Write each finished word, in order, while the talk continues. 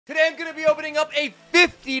Today I'm going to be opening up a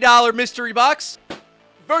 $50 mystery box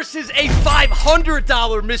versus a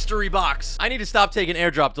 $500 mystery box. I need to stop taking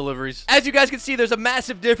airdrop deliveries. As you guys can see, there's a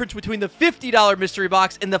massive difference between the $50 mystery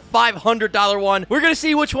box and the $500 one. We're going to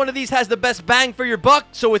see which one of these has the best bang for your buck.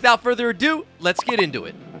 So without further ado, let's get into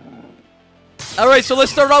it. Alright, so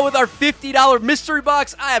let's start out with our $50 mystery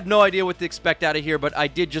box. I have no idea what to expect out of here, but I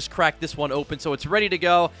did just crack this one open, so it's ready to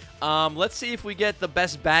go. Let's see if we get the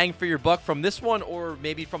best bang for your buck from this one, or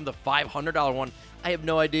maybe from the $500 one. I have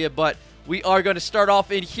no idea, but we are going to start off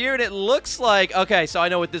in here, and it looks like... Okay, so I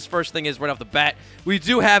know what this first thing is right off the bat. We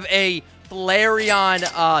do have a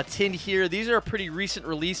Flareon tin here. These are a pretty recent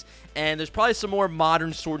release, and there's probably some more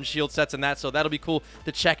modern Sword and Shield sets in that, so that'll be cool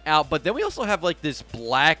to check out. But then we also have, like, this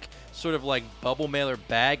black sort of like bubble mailer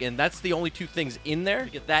bag, and that's the only two things in there.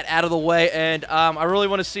 Get that out of the way, and I really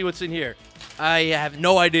want to see what's in here. I have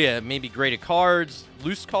no idea. Maybe graded cards,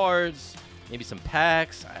 loose cards, maybe some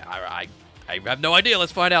packs. I have no idea.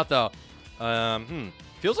 Let's find out though.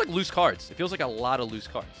 Feels like loose cards. It feels like a lot of loose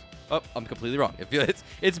cards. Oh, I'm completely wrong.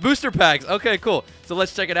 It's booster packs. Okay, cool. So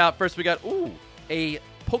let's check it out. First we got a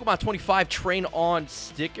Pokemon 25 Train On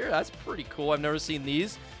sticker. That's pretty cool. I've never seen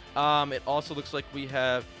these. It also looks like we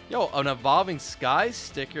have, an Evolving Skies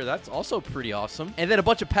sticker. That's also pretty awesome. And then a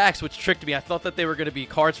bunch of packs, which tricked me. I thought that they were going to be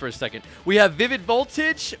cards for a second. We have Vivid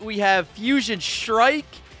Voltage. We have Fusion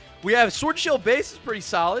Strike. We have Sword Shield Base is pretty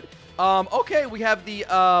solid. Okay, we have the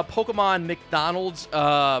Pokemon McDonald's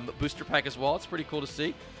booster pack as well. It's pretty cool to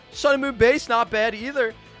see. Sun and Moon Base, not bad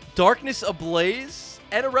either. Darkness Ablaze.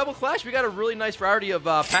 And a Rebel Clash. We got a really nice variety of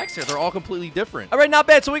packs here. They're all completely different. All right, not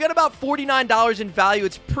bad. So we got about $49 in value.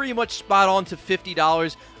 It's pretty much spot on to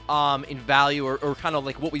 $50 in value, or kind of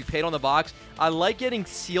like what we paid on the box. I like getting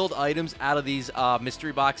sealed items out of these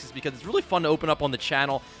mystery boxes because it's really fun to open up on the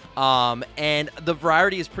channel. And the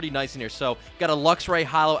variety is pretty nice in here. So got a Luxray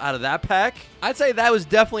Hollow out of that pack. I'd say that was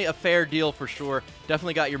definitely a fair deal for sure.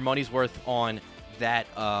 Definitely got your money's worth on that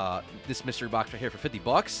this mystery box right here for 50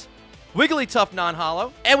 bucks. Wigglytuff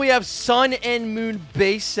non-hollow. And we have Sun and Moon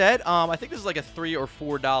base set. I think this is like a $3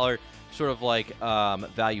 or $4 sort of like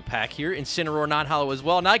value pack here. Incineroar non-hollow as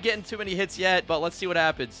well. Not getting too many hits yet, but let's see what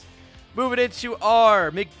happens. Moving into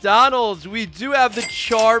our McDonald's, we do have the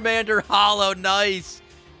Charmander hollow. Nice.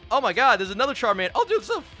 Oh my god, there's another Charmander. Oh dude, this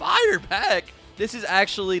is a fire pack. This is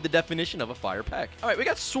actually the definition of a fire pack. All right, we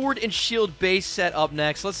got Sword and Shield base set up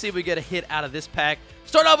next. Let's see if we get a hit out of this pack.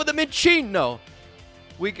 Start off with the Minccino.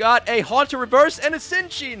 We got a Haunter Reverse and a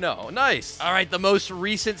Cinccino. Nice. All right, the most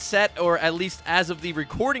recent set, or at least as of the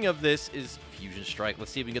recording of this, is Fusion Strike.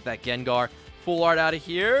 Let's see if we can get that Gengar full art out of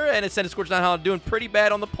here. And it's Scorch not doing pretty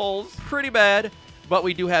bad on the pulls. Pretty bad. But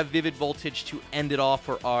we do have Vivid Voltage to end it off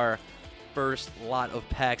for our first lot of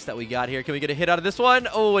packs that we got here. Can we get a hit out of this one?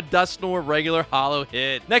 Oh, a Dusknoir regular hollow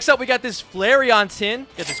hit. Next up, we got this Flareon tin.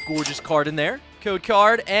 Got this gorgeous card in there. Code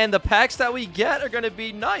card. And the packs that we get are going to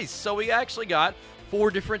be nice. So we actually got 4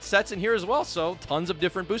 different sets in here as well, so tons of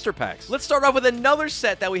different booster packs. Let's start off with another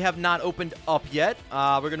set that we have not opened up yet.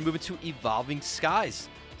 We're going to move into Evolving Skies.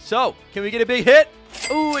 So, can we get a big hit?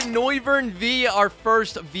 Ooh, Noivern V, our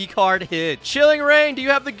first V card hit. Chilling Rain, do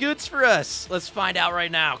you have the goods for us? Let's find out right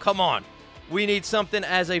now. Come on. We need something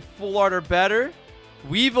as a full art or better.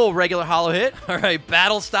 Weevil, regular hollow hit. All right,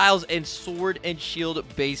 Battle Styles and Sword and Shield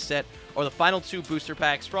base set are the final 2 booster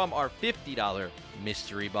packs from our $50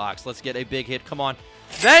 mystery box. Let's get a big hit. Come on.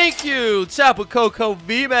 Thank you, Tapu Koko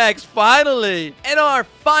VMAX, finally. And our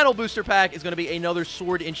final booster pack is going to be another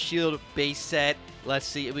Sword and Shield base set. Let's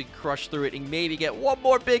see if we can crush through it and maybe get one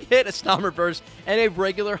more big hit, a Snom Reverse, and a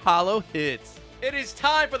regular hollow hit. It is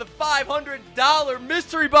time for the $500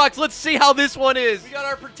 mystery box. Let's see how this one is. We got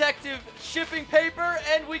our protective shipping paper,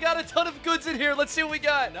 and we got a ton of goods in here. Let's see what we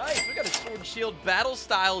got. Nice. We got a Sword and Shield Battle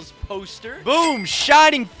Styles poster. Boom.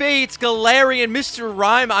 Shining Fates, Galarian, Mr.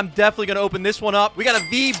 Rhyme. I'm definitely going to open this one up. We got a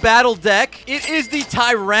V Battle deck. It is the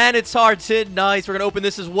Tyranitar tin. Nice. We're going to open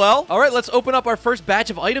this as well. All right, let's open up our first batch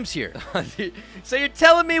of items here. So you're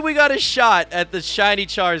telling me we got a shot at the shiny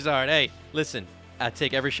Charizard. Hey, listen. I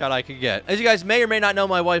take every shot I could get. As you guys may or may not know,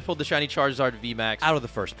 my wife pulled the shiny Charizard VMAX out of the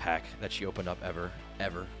first pack that she opened up ever.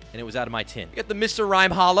 And it was out of my tin. We got the Mr.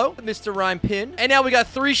 Rhyme Hollow, the Mr. Rhyme pin. And now we got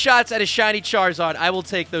 3 shots at a shiny Charizard. I will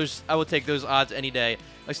take those odds any day.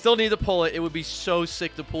 I still need to pull it. It would be so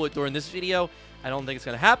sick to pull it during this video. I don't think it's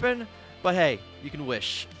going to happen. But hey, you can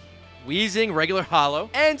wish. Weezing, regular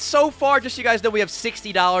hollow. And so far, just so you guys know, we have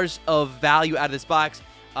 $60 of value out of this box.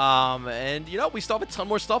 And, we still have a ton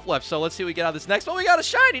more stuff left. So let's see what we get out of this next one. We got a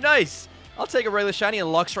shiny. Nice. I'll take a regular shiny and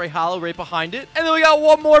Luxray Hollow right behind it. And then we got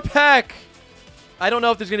one more pack. I don't know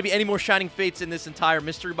if there's going to be any more Shining Fates in this entire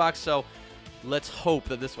mystery box. So Let's hope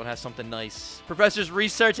that this one has something nice. Professor's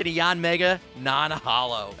Research and Eon Mega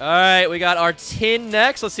non-holo. All right, we got our tin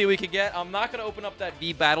next. Let's see what we can get. I'm not going to open up that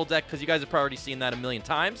V Battle deck because you guys have probably already seen that a million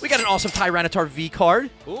times. We got an awesome Tyranitar V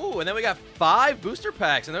card. Ooh, and then we got 5 booster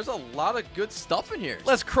packs, and there's a lot of good stuff in here.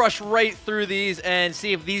 Let's crush right through these and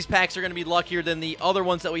see if these packs are going to be luckier than the other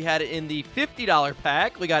ones that we had in the $50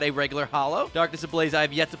 pack. We got a regular holo. Darkness Ablaze. I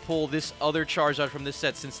have yet to pull this other Charizard from this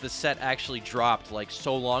set since the set actually dropped like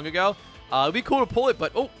so long ago. It'd be cool to pull it,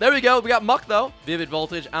 but oh, there we go. We got Muck, though. Vivid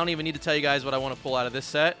Voltage. I don't even need to tell you guys what I want to pull out of this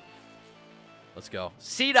set. Let's go.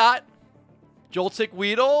 C-Dot, Joltik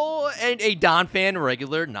Weedle, and a Donphan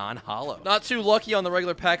regular non-holo. Not too lucky on the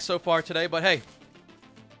regular pack so far today, but hey,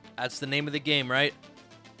 that's the name of the game, right?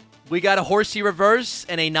 We got a Horsey Reverse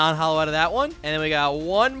and a non-holo out of that one. And then we got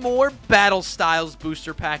one more Battle Styles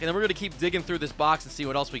booster pack. And then we're going to keep digging through this box and see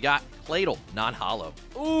what else we got. Claydol, non-holo.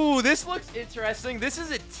 Ooh, this looks interesting. This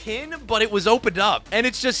is a tin, but it was opened up. And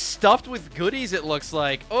it's just stuffed with goodies, it looks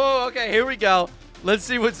like. Oh, okay, here we go. Let's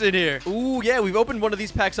see what's in here. Ooh, yeah, we've opened one of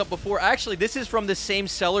these packs up before. Actually, this is from the same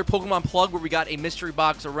seller, Pokemon Plug, where we got a mystery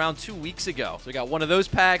box around 2 weeks ago. So we got one of those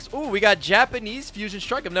packs. Ooh, we got Japanese Fusion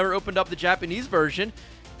Strike. I've never opened up the Japanese version.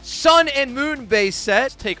 Sun and Moon base set.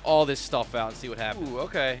 Let's take all this stuff out and see what happens. Ooh,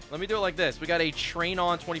 okay. Let me do it like this. We got a Train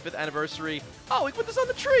On 25th anniversary. Oh, we can put this on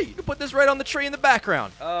the tree. You can put this right on the tree in the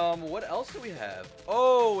background. What else do we have?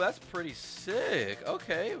 Oh, that's pretty sick.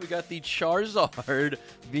 Okay, we got the Charizard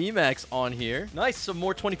VMAX on here. Nice. Some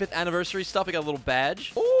more 25th anniversary stuff. We got a little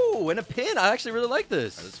badge. Ooh, and a pin. I actually really like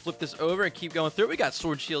this. Let's flip this over and keep going through. We got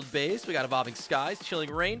Sword Shield base. We got Evolving Skies, Chilling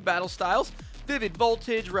Rain, Battle Styles, Vivid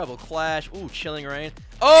Voltage, Rebel Clash. Ooh, Chilling Rain.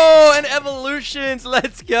 Oh, and Evolutions.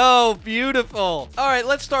 Let's go. Beautiful. All right,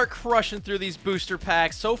 let's start crushing through these booster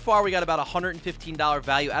packs. So far, we got about $115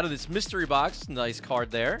 value out of this mystery box. Nice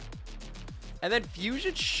card there. And then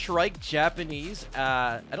Fusion Strike Japanese.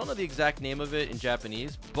 I don't know the exact name of it in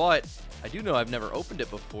Japanese, but I do know I've never opened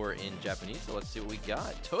it before in Japanese. So let's see what we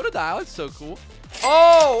got. Totodile. It's so cool.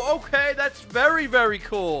 Oh, okay. That's very, very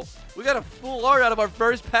cool. We got a full art out of our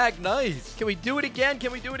first pack. Nice. Can we do it again?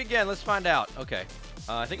 Can we do it again? Let's find out. Okay.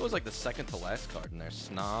 I think it was like the second to last card in there.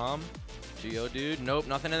 Snom. Geodude. Nope,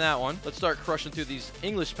 nothing in that one. Let's start crushing through these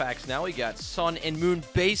English packs now. We got Sun and Moon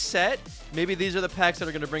base set. Maybe these are the packs that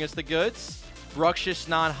are going to bring us the goods. Bruxish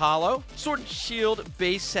non-holo. Sword and Shield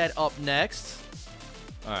base set up next.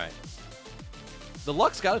 All right. The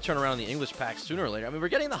luck's got to turn around in the English packs sooner or later. I mean, we're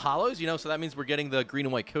getting the holos, you know, so that means we're getting the green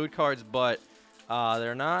and white code cards, but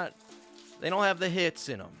they're not... They don't have the hits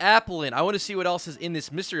in them. Applin. I want to see what else is in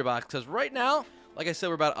this mystery box, because right now, like I said,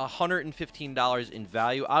 we're about $115 in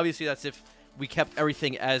value. Obviously, that's if we kept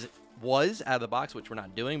everything as it was out of the box, which we're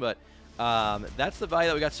not doing, but that's the value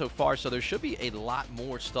that we got so far. So there should be a lot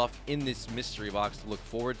more stuff in this mystery box to look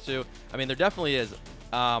forward to. I mean, there definitely is.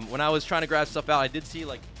 When I was trying to grab stuff out, I did see,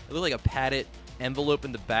 like, it looked like a padded envelope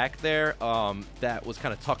in the back there that was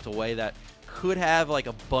kind of tucked away that could have, like,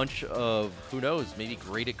 a bunch of, who knows, maybe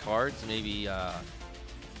graded cards, maybe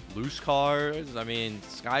loose cards. I mean,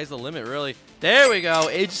 sky's the limit, really. There we go.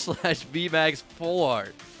 H/VMAX full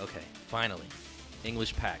art. Okay, finally.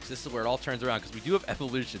 English packs. This is where it all turns around, because we do have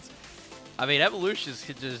evolutions. I mean, evolutions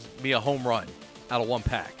could just be a home run out of one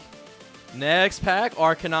pack. Next pack,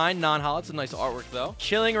 Arcanine, non-holo. It's a nice artwork, though.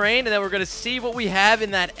 Chilling Rain, and then we're going to see what we have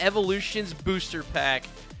in that Evolutions booster pack.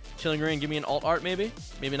 Chilling Rain, give me an alt art, maybe?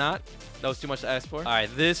 Maybe not. That was too much to ask for. All right,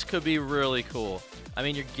 this could be really cool. I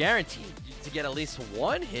mean, you're guaranteed to get at least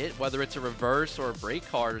one hit, whether it's a reverse or a break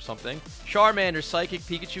card or something. Charmander, Psychic,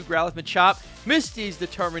 Pikachu, Growlithe, Machop, Misty's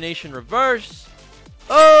Determination Reverse.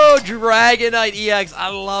 Oh, Dragonite EX. I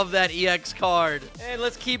love that EX card. And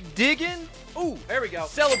let's keep digging. Ooh, there we go.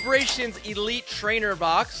 Celebrations Elite Trainer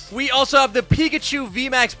box. We also have the Pikachu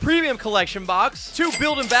VMAX Premium Collection box. 2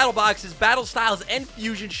 Build and Battle boxes, Battle Styles and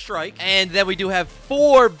Fusion Strike. And then we do have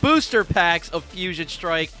 4 booster packs of Fusion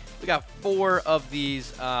Strike. We got 4 of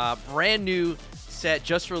these brand new set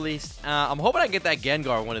just released. I'm hoping I can get that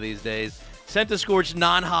Gengar one of these days. Centiskorch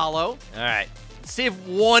non-holo. All right. Let's see if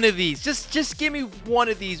one of these, just give me one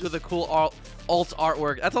of these with a cool alt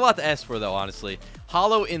artwork. That's a lot to ask for, though, honestly.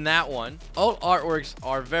 Holo in that one. Alt artworks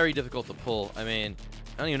are very difficult to pull. I mean,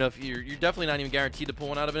 I don't even know if you're definitely not even guaranteed to pull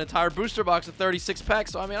one out of an entire booster box of 36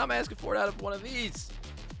 packs. So, I mean, I'm asking for it out of one of these.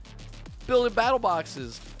 Build and Battle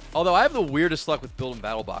boxes. Although I have the weirdest luck with Build and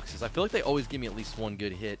Battle boxes. I feel like they always give me at least one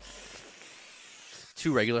good hit.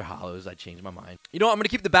 2 regular holos. I changed my mind. You know what? I'm going to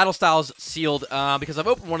keep the Battle Styles sealed because I've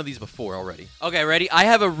opened one of these before already. Okay, ready? I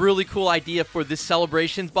have a really cool idea for this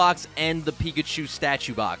Celebrations box and the Pikachu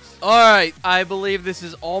statue box. All right. I believe this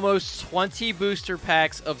is almost 20 booster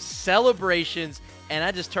packs of Celebrations and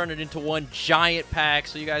I just turned it into one giant pack,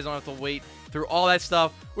 so you guys don't have to wait through all that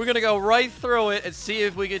stuff. We're going to go right through it and see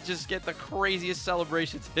if we could just get the craziest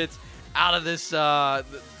celebrations hits out of this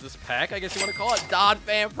this pack, I guess you want to call it. Don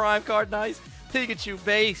Fan Prime card, nice. Pikachu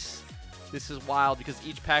base. This is wild because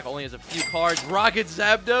each pack only has a few cards. Rocket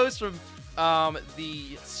Zapdos from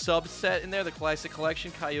the subset in there, the Classic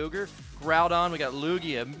Collection. Kyogre, Groudon, we got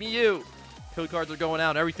Lugia, Mew. Code cards are going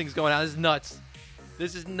out. Everything's going out. This is nuts.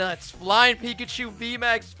 This is nuts. Flying Pikachu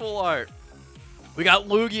VMAX full art. We got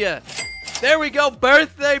Lugia. There we go.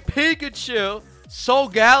 Birthday Pikachu.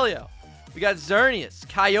 Solgaleo. We got Xerneas,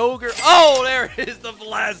 Kyogre. Oh, there it is, the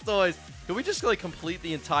Blastoise. Can we just like complete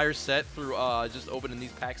the entire set through just opening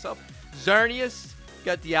these packs up? Xerneas,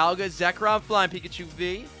 got Dialga, Zekrom, Flying Pikachu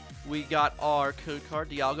V. We got our code card,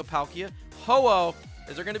 Dialga, Palkia, Ho-Oh.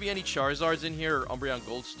 Is there going to be any Charizards in here, or Umbreon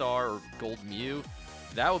Gold Star, or Gold Mew?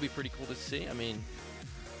 That would be pretty cool to see. I mean,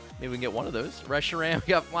 maybe we can get one of those. Reshiram,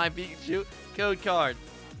 we got Flying Pikachu, code card.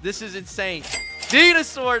 This is insane.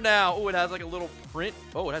 Venusaur now. Oh, it has like a little print.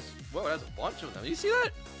 Oh, it has a bunch of them. You see that?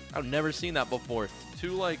 I've never seen that before.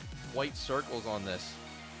 Two like white circles on this.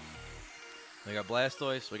 We got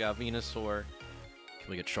Blastoise. We got Venusaur. Can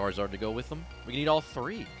we get Charizard to go with them? We need all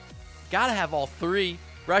three. Gotta have all three.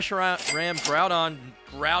 Reshiram,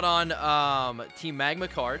 Groudon, Team Magma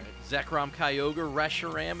card. Zekrom, Kyogre,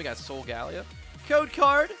 Reshiram. We got Solgaleo. Code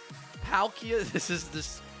card. Palkia. This is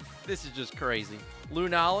just crazy.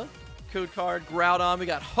 Lunala. Code card, Groudon. We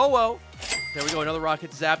got Ho-Oh. There we go, another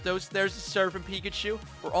Rocket Zapdos. There's the Surfing Pikachu.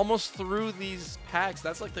 We're almost through these packs.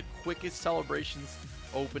 That's like the quickest celebrations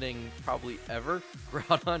opening probably ever.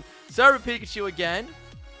 Groudon. Surfing Pikachu again.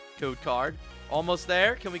 Code card. Almost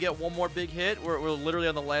there. Can we get one more big hit? We're literally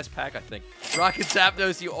on the last pack, I think. Rocket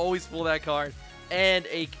Zapdos, you always pull that card. And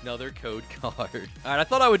another code card. All right, I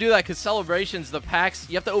thought I would do that because celebrations, the packs,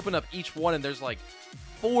 you have to open up each one, and there's like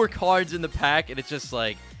 4 cards in the pack, and it's just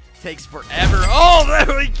like takes forever. Oh,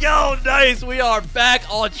 there we go. Nice. We are back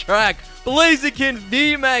on track. Blaziken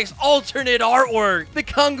VMAX alternate artwork. The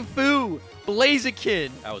Kung Fu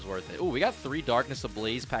Blaziken. That was worth it. Oh, we got 3 Darkness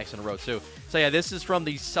Ablaze packs in a row, too. So, yeah, this is from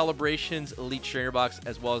the Celebrations Elite Trainer box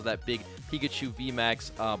as well as that big Pikachu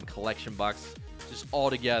VMAX collection box just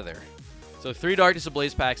all together. So, 3 Darkness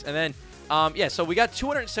Ablaze packs. And then, yeah, so we got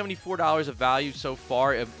 $274 of value so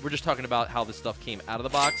far. We're just talking about how this stuff came out of the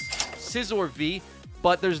box. Scizor V.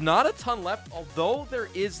 But there's not a ton left, although there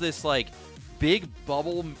is this, like, big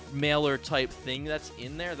bubble mailer type thing that's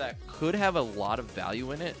in there that could have a lot of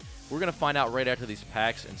value in it. We're going to find out right after these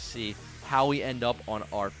packs and see how we end up on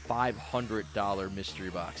our $500 mystery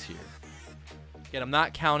box here. Again, I'm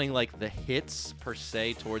not counting, like, the hits per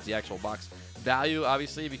se towards the actual box value,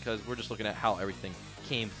 obviously, because we're just looking at how everything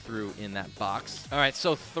came through in that box. All right,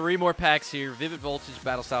 so 3 more packs here. Vivid Voltage,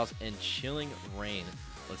 Battle Styles, and Chilling Reign.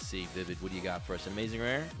 Let's see, Vivid, what do you got for us? Amazing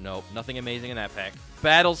Rare? Nope, nothing amazing in that pack.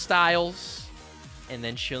 Battle Styles, and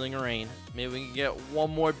then Chilling Reign. Maybe we can get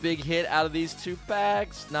one more big hit out of these 2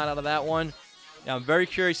 packs. Not out of that one. Now, I'm very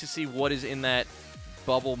curious to see what is in that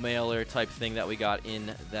bubble mailer type thing that we got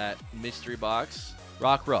in that mystery box.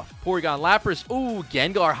 Rockruff, Porygon, Lapras. Ooh,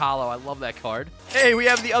 Gengar Hollow. I love that card. Hey, we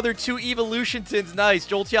have the other 2 Evolution Tins. Nice.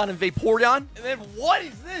 Jolteon and Vaporeon. And then what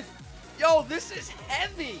is this? Yo, this is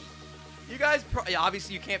heavy. You guys,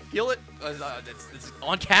 obviously you can't feel it. It's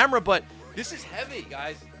on camera, but this is heavy,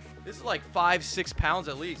 guys. This is like 5-6 pounds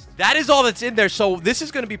at least. That is all that's in there, so this is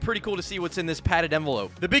going to be pretty cool to see what's in this padded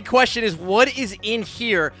envelope. The big question is what is in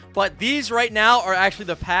here, but these right now are actually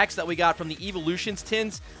the packs that we got from the Evolutions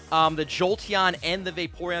tins, the Jolteon and the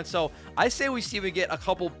Vaporeon. So I say we see if we get a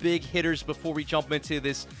couple big hitters before we jump into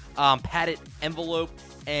this padded envelope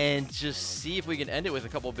and just see if we can end it with a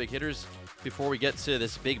couple big hitters before we get to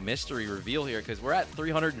this big mystery reveal here, because we're at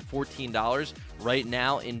 $314 right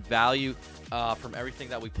now in value from everything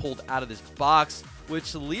that we pulled out of this box,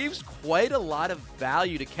 which leaves quite a lot of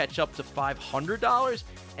value to catch up to $500.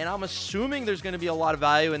 And I'm assuming there's going to be a lot of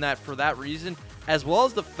value in that for that reason, as well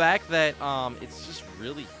as the fact that it's just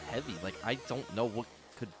really heavy. Like, I don't know what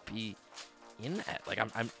could be in that. Like,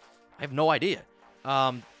 I have no idea.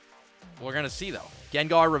 We're going to see, though.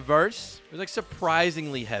 Gengar Reverse. It was, like,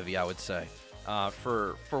 surprisingly heavy, I would say,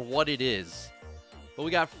 for what it is. But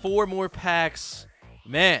we got 4 more packs.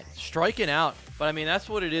 Man, striking out. But, I mean, that's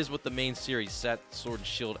what it is with the main series set, Sword and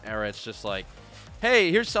Shield era. It's just like,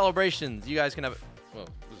 hey, here's celebrations. You guys can have it. Whoa,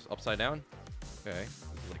 this is upside down? Okay.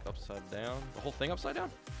 This is, like, upside down. The whole thing upside down?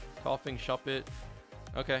 Coughing, Shuppet.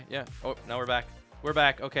 Okay, yeah. Oh, now we're back. We're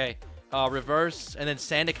back. Okay. Reverse. And then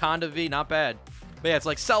Sandaconda V. Not bad. But yeah, it's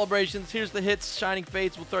like celebrations. Here's the hits. Shining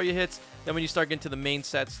Fates will throw you hits. Then when you start getting to the main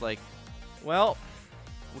sets, like, well,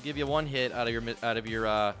 We'll give you one hit out of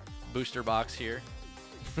your booster box here.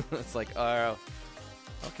 It's like,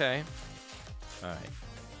 okay. All right.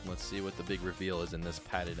 Let's see what the big reveal is in this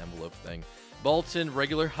padded envelope thing. Bolton,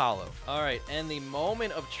 regular hollow. All right, and the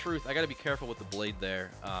moment of truth. I got to be careful with the blade there.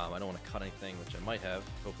 I don't want to cut anything, which I might have.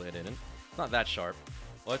 Hopefully I didn't. It's not that sharp.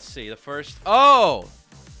 Let's see. The first... Oh!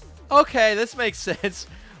 Okay, this makes sense.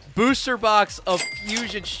 Booster box of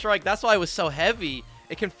Fusion Strike. That's why it was so heavy.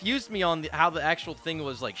 It confused me on how the actual thing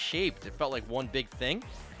was, like, shaped. It felt like one big thing.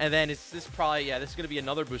 And then this probably... Yeah, this is going to be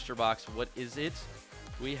another booster box. What is it?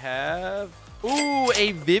 We have... Ooh,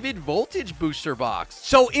 a Vivid Voltage booster box.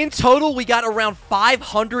 So in total, we got around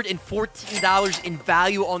 $514 in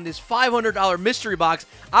value on this $500 mystery box.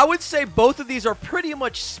 I would say both of these are pretty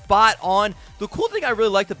much spot on. The cool thing I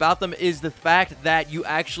really liked about them is the fact that you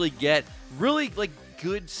actually get really, like,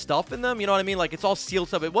 good stuff in them. You know what I mean? Like, it's all sealed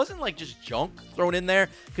stuff. It wasn't, like, just junk thrown in there,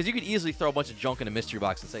 because you could easily throw a bunch of junk in a mystery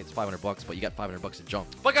box and say it's $500, but you got $500 of junk.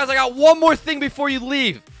 But, guys, I got one more thing before you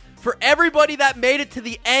leave. For everybody that made it to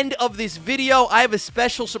the end of this video, I have a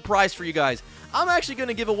special surprise for you guys. I'm actually going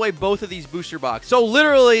to give away both of these booster boxes. So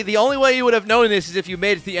literally, the only way you would have known this is if you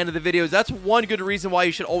made it to the end of the videos. That's one good reason why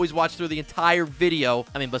you should always watch through the entire video.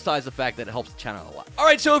 I mean, besides the fact that it helps the channel a lot. All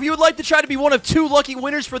right, so if you would like to try to be one of 2 lucky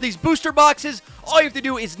winners for these booster boxes, all you have to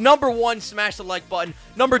do is number 1, smash the like button.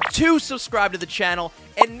 Number 2, subscribe to the channel.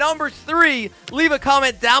 And number 3, leave a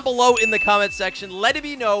comment down below in the comment section, letting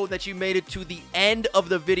me know that you made it to the end of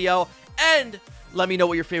the video. And let me know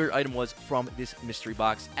what your favorite item was from this mystery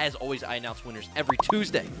box. As always, I announce winners every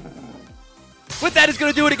Tuesday. With that is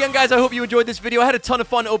going to do it again, guys. I hope you enjoyed this video. I had a ton of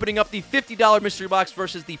fun opening up the $50 mystery box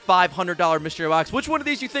versus the $500 mystery box. Which one of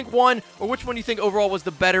these you think won, or which one you think overall was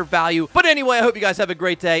the better value? But anyway, I hope you guys have a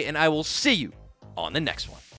great day, and I will see you on the next one.